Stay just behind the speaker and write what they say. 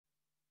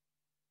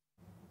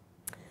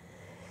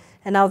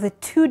And now the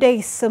two-day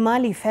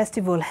Somali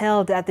festival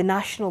held at the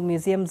National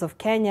Museums of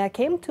Kenya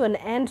came to an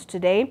end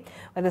today,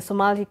 where the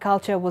Somali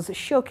culture was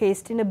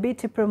showcased in a bid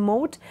to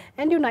promote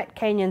and unite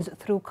Kenyans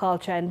through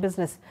culture and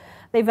business.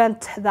 The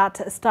event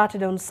that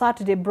started on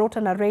Saturday brought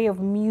an array of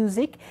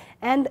music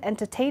and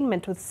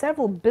entertainment, with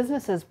several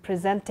businesses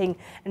presenting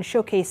and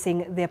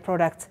showcasing their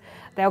products.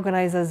 The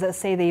organizers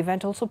say the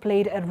event also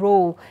played a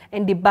role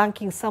in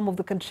debunking some of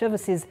the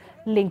controversies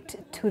linked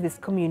to this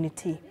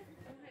community.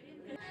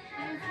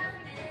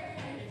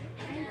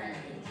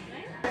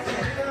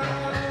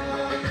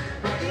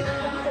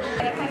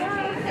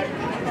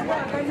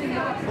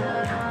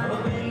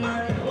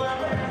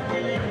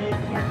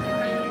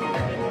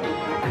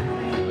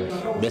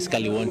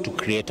 Basically want to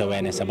create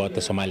awareness about the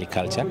Somali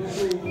culture.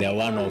 They are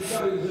one of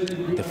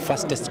the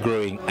fastest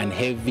growing and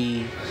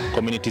heavy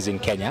communities in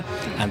Kenya,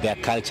 and their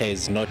culture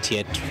is not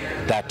yet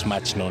that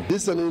much known.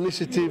 This is an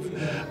initiative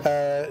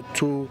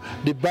to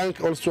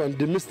debunk also and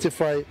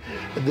demystify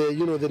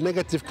the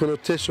negative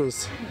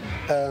connotations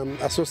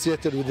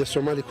associated with the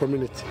Somali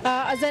community.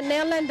 As an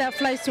airline that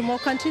flies to more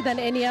countries than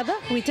any other,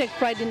 we take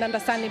pride in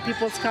understanding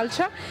people's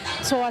culture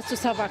so as to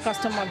serve our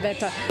customer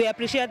better. We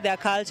appreciate their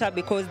culture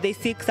because they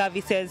seek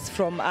services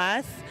from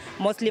us,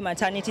 mostly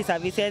maternity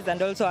services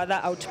and also other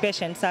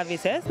outpatient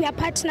services. We are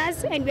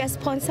partners and we are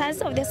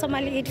sponsors of the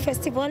Somali Eid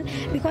Festival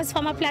because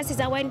Farmer Plus is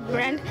a wine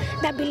brand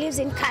that believes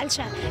in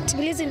culture. It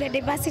believes in the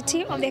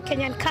diversity of the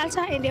Kenyan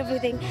culture and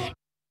everything.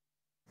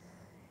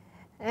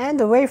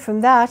 And away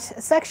from that,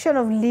 a section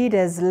of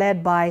leaders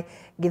led by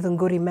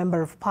Githunguri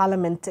Member of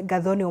Parliament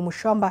Gathoni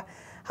Omushomba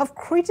have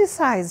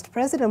criticized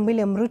President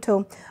William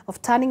Ruto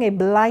of turning a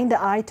blind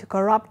eye to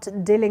corrupt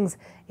dealings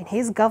in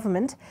his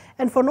government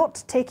and for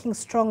not taking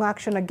strong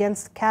action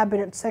against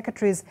cabinet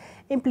secretaries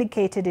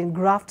implicated in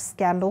graft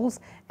scandals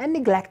and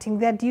neglecting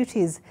their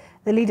duties.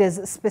 The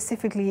leaders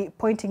specifically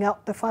pointing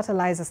out the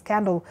fertilizer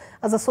scandal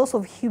as a source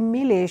of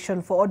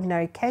humiliation for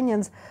ordinary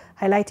Kenyans,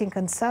 highlighting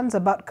concerns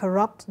about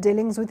corrupt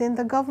dealings within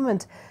the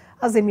government.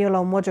 Azimio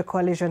la Umoja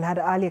Coalition had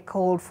earlier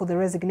called for the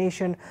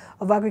resignation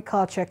of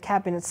Agriculture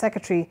Cabinet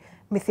Secretary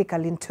Mithika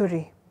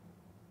Linturi.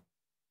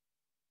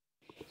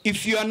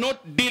 If you are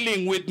not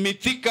dealing with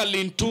Mithika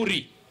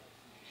Linturi,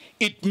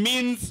 it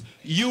means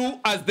you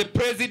as the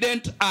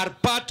president are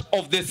part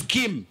of the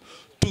scheme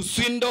to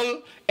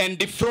swindle and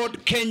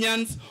defraud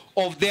Kenyans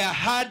of their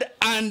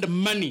hard-earned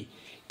money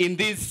in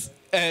this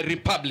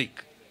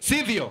republic.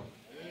 Sivyo?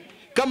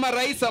 Kama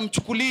rais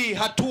amchukulii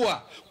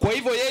hatua, kwa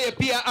hivyo yeye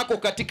pia ako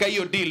katika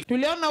hiyo deal.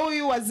 Tuliona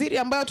huyu waziri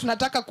ambayo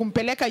tunataka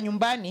kumpeleka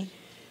nyumbani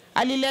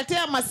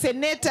aliletea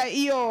maseneta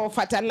hiyo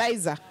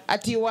fertilizer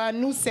ati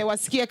wanuse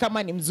wasikie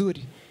kama ni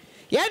mzuri.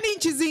 Yaani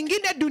nchi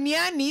zingine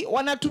duniani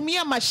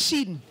wanatumia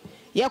machine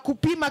ya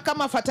kupima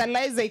kama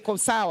fertilizer iko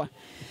sawa.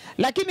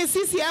 Lakini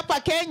sisi hapa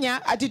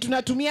Kenya ati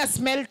tunatumia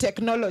smell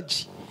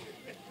technology.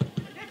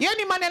 Hiyo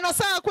ni maneno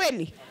sawa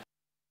kweli?